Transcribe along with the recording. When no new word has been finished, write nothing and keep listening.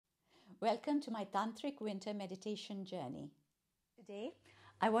Welcome to my Tantric winter meditation journey. Today,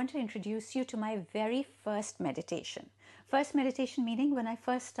 I want to introduce you to my very first meditation. First meditation meaning when I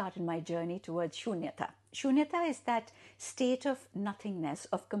first started my journey towards Shoonaytha. Shoonaytha is that state of nothingness,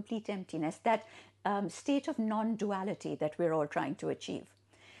 of complete emptiness, that state of non-duality that we're all trying to achieve.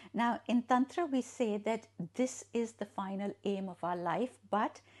 Now, in Tantra, we say that this is the final aim of our life,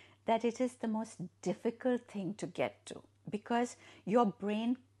 but that it is the most difficult thing to get to because your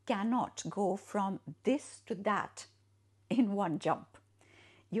brain cannot go from this to that in one jump.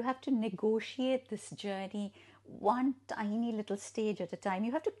 You have to negotiate this journey one tiny little stage at a time.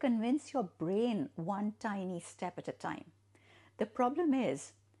 You have to convince your brain one tiny step at a time. The problem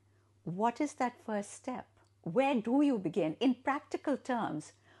is, what is that first step? Where do you begin? In practical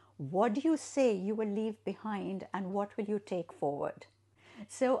terms, what do you say you will leave behind and what will you take forward?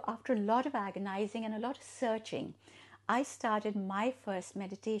 So after a lot of agonizing and a lot of searching, I started my first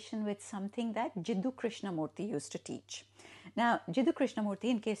meditation with something that Jidoo Krishnamurthi used to teach. Now, Jidoo Krishnamurthi,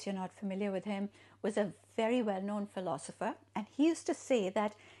 in case you're not familiar with him, was a very well-known philosopher, and he used to say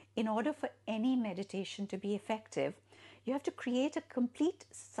that in order for any meditation to be effective, you have to create a complete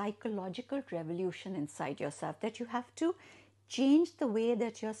psychological revolution inside yourself, that you have to change the way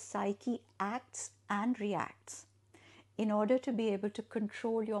that your psyche acts and reacts in order to be able to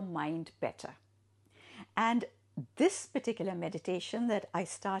control your mind better. And this particular meditation that I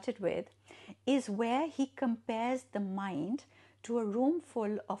started with is where he compares the mind to a room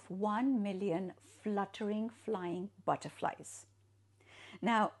full of 1 million fluttering, flying butterflies.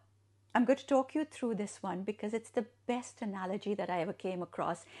 Now, I'm going to talk you through this one because it's the best analogy that I ever came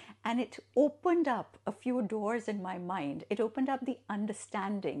across, and it opened up a few doors in my mind. It opened up the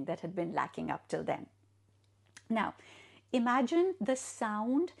understanding that had been lacking up till then. Now, imagine the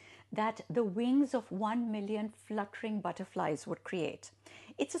sound that the wings of 1 million fluttering butterflies would create.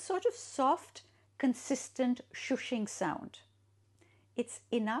 It's a sort of soft, consistent shushing sound. It's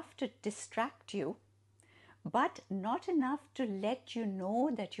enough to distract you, but not enough to let you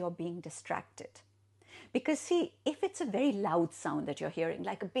know that you're being distracted. Because see, if it's a very loud sound that you're hearing,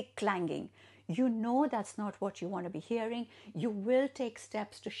 like a big clanging, you know that's not what you want to be hearing. You will take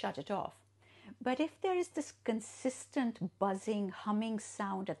steps to shut it off. But if there is this consistent buzzing, humming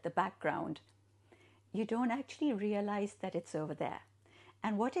sound at the background, you don't actually realize that it's over there.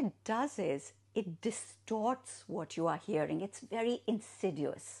 And what it does is it distorts what you are hearing. It's very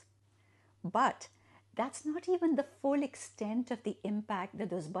insidious. But that's not even the full extent of the impact that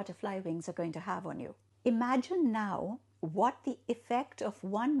those butterfly wings are going to have on you. Imagine now what the effect of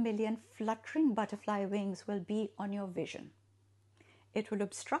 1 million fluttering butterfly wings will be on your vision. It will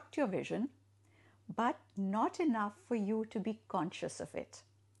obstruct your vision, but not enough for you to be conscious of it.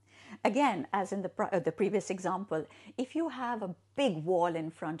 Again, as in the previous example, if you have a big wall in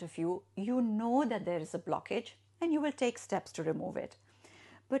front of you, you know that there is a blockage and you will take steps to remove it.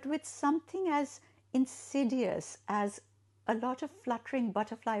 But with something as insidious as a lot of fluttering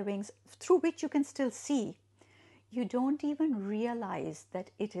butterfly wings through which you can still see, you don't even realize that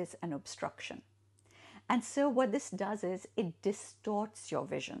it is an obstruction. And so what this does is it distorts your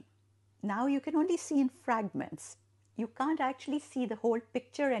vision. Now you can only see in fragments. You can't actually see the whole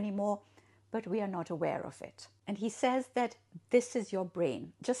picture anymore, but we are not aware of it. And he says that this is your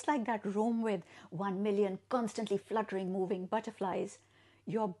brain. Just like that room with 1 million constantly fluttering, moving butterflies,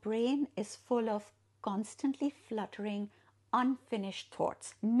 your brain is full of constantly fluttering, unfinished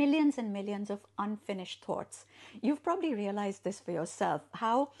thoughts, millions and millions of unfinished thoughts. You've probably realized this for yourself,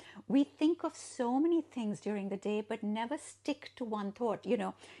 how we think of so many things during the day but never stick to one thought. You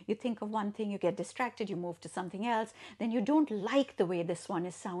know, you think of one thing, you get distracted, you move to something else, then you don't like the way this one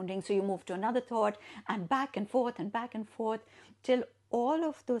is sounding, so you move to another thought, and back and forth till all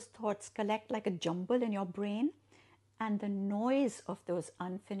of those thoughts collect like a jumble in your brain, and the noise of those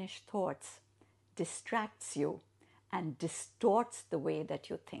unfinished thoughts distracts you and distorts the way that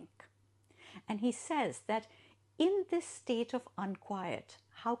you think. And he says that in this state of unquiet,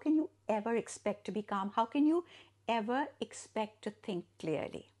 how can you ever expect to be calm? How can you ever expect to think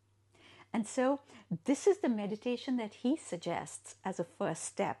clearly? And so this is the meditation that he suggests as a first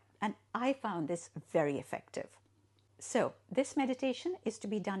step, and I found this very effective. So this meditation is to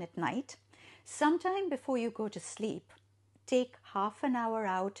be done at night. Sometime before you go to sleep, take half an hour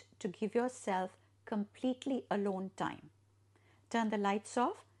out to give yourself completely alone time. Turn the lights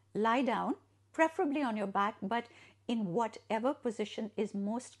off, lie down, preferably on your back, but in whatever position is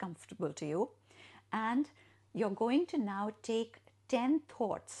most comfortable to you. And you're going to now take 10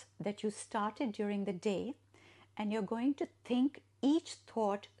 thoughts that you started during the day, and you're going to think each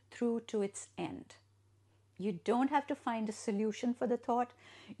thought through to its end. You don't have to find a solution for the thought.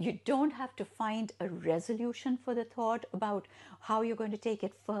 You don't have to find a resolution for the thought about how you're going to take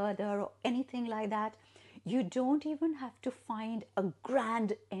it further or anything like that. You don't even have to find a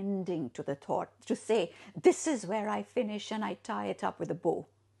grand ending to the thought to say, this is where I finish and I tie it up with a bow.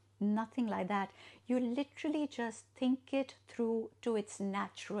 Nothing like that. You literally just think it through to its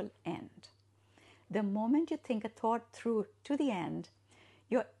natural end. The moment you think a thought through to the end,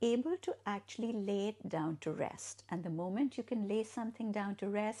 you're able to actually lay it down to rest. And the moment you can lay something down to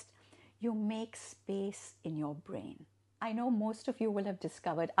rest, you make space in your brain. I know most of you will have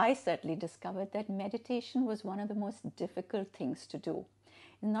discovered, I certainly discovered, that meditation was one of the most difficult things to do.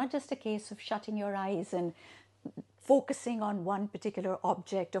 It's not just a case of shutting your eyes and focusing on one particular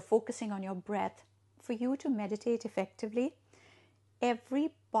object or focusing on your breath. For you to meditate effectively,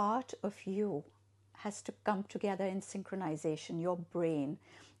 every part of you has to come together in synchronization. Your brain,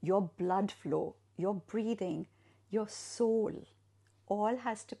 your blood flow, your breathing, your soul, all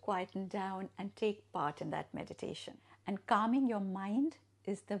has to quieten down and take part in that meditation. And calming your mind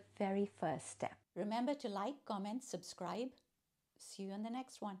is the very first step. Remember to like, comment, subscribe. See you in the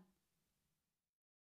next one.